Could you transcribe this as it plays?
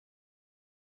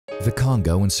The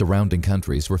Congo and surrounding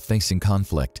countries were facing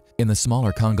conflict. In the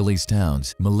smaller Congolese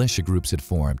towns, militia groups had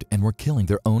formed and were killing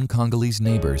their own Congolese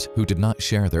neighbors who did not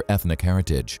share their ethnic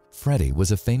heritage. Freddy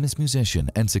was a famous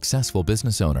musician and successful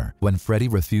business owner. When Freddy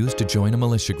refused to join a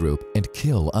militia group and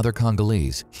kill other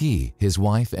Congolese, he, his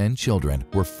wife, and children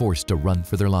were forced to run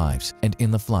for their lives, and in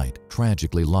the flight,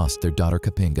 tragically lost their daughter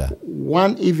Kapinga.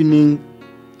 One evening,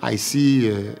 I see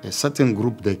a certain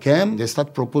group, they came, they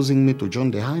start proposing me to join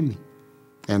the army.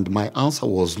 And my answer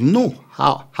was no.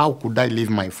 How could I leave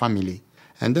my family?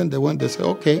 And then they said,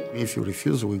 okay, if you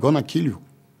refuse, we're gonna kill you.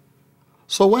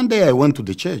 So one day I went to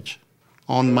the church.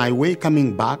 On my way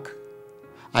coming back,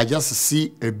 I just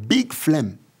see a big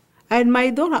flame. And my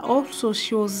daughter also,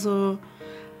 she was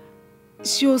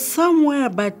somewhere,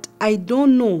 but I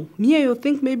don't know. Me, I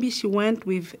think maybe she went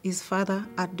with his father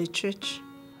at the church.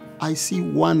 I see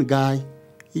one guy,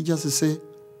 he just say,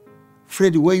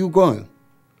 Freddy, where you going?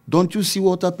 Don't you see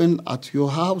what happened at your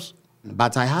house?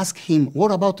 But I asked him,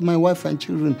 what about my wife and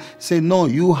children? He said, no,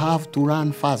 you have to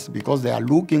run fast because they are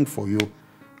looking for you.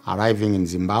 Arriving in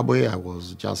Zimbabwe, I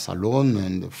was just alone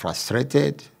and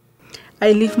frustrated.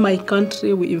 I leave my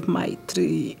country with my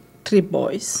three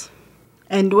boys.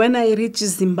 And when I reach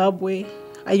Zimbabwe,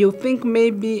 I think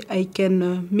maybe I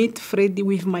can meet Freddy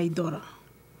with my daughter.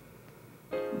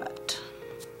 But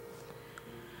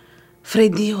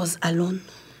Freddy was alone.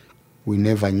 We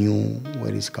never knew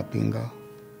where is Kapinga.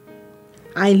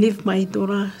 I leave my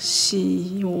daughter,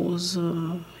 she was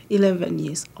 11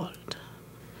 years old.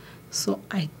 So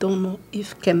I don't know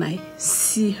if can I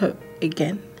see her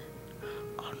again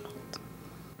or not.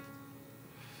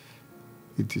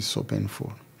 It is so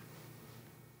painful.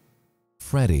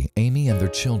 Freddy, Amy, and their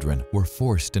children were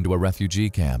forced into a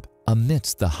refugee camp.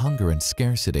 Amidst the hunger and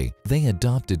scarcity, they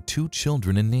adopted 2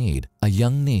 children in need, a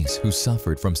young niece who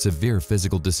suffered from severe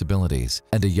physical disabilities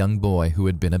and a young boy who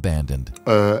had been abandoned.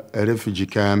 A refugee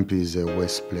camp is a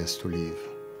worst place to live.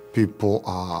 People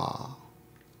are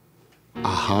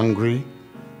hungry.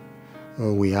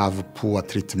 We have poor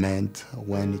treatment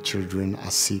when the children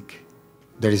are sick.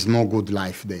 There is no good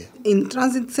life there. In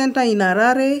transit center in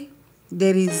Harare,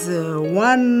 there is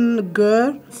one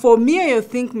girl. For me, I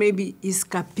think maybe it's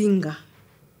Kapinga.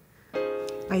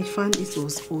 I found it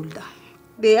was older.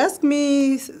 They asked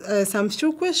me some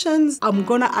few questions. I'm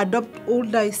gonna adopt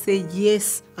older. I say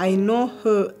yes. I know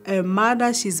her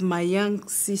mother. She's my young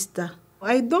sister.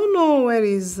 I don't know where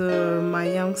is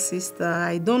my young sister.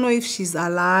 I don't know if she's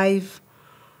alive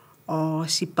or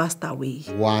she passed away.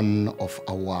 One of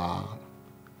our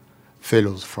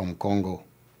fellows from Congo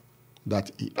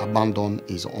that he abandoned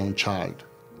his own child.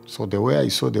 So the way I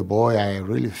saw the boy, I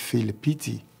really feel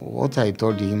pity. What I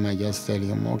told him, I just tell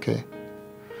him, okay,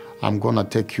 I'm gonna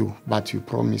take you, but you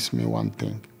promise me one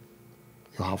thing.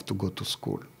 You have to go to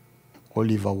school.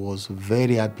 Oliver was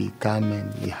very happy, came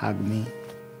and he hugged me.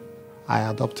 I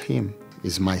adopt him.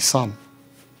 He's my son.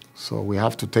 So we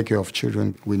have to take care of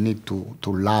children. We need to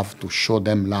love, to show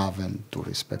them love and to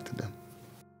respect them.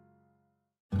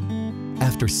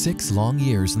 After 6 long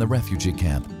years in the refugee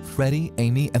camp, Freddy,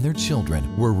 Amy, and their children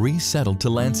were resettled to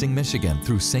Lansing, Michigan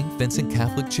through St. Vincent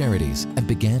Catholic Charities and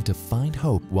began to find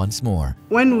hope once more.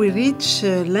 When we reached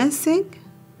Lansing,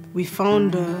 we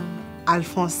found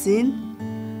Alphonsine,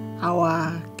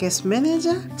 our case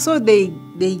manager. So they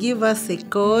give us a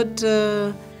code.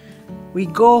 We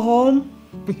go home,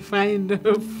 we find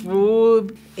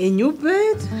food, a new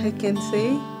bed, I can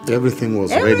say. Everything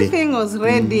was ready. Everything was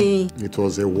ready. It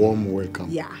was a warm welcome.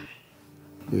 Yeah.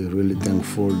 We're really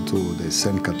thankful to the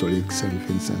Saint Catholic, St.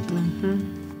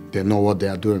 Vincent. They know what they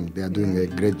are doing. They are doing a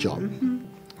great job.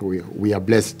 We are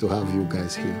blessed to have you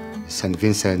guys here. St.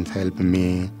 Vincent helped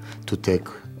me to take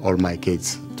all my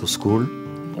kids to school.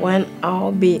 When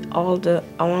I'll be older,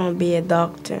 I want to be a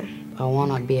doctor. I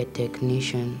want to be a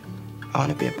technician. I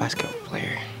want to be a basketball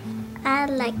player. I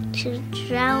like to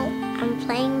draw and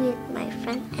playing with my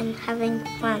friends and having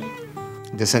fun.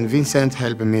 The St. Vincent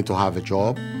helped me to have a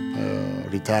job, a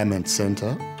retirement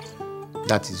center.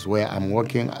 That is where I'm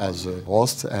working as a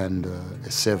host and a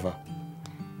server.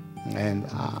 And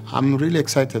I'm really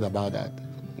excited about that.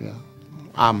 Yeah.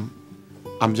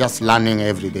 I'm just learning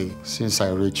every day. Since I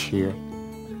reached here,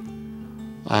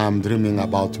 I'm dreaming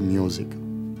about music.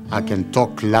 I can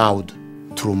talk loud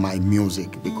through my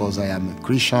music because I am a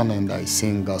Christian and I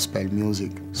sing gospel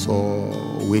music. So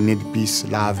we need peace,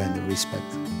 love, and respect.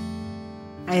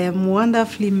 I am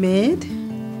wonderfully made.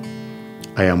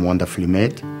 I am wonderfully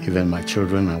made. Even my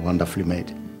children are wonderfully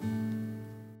made.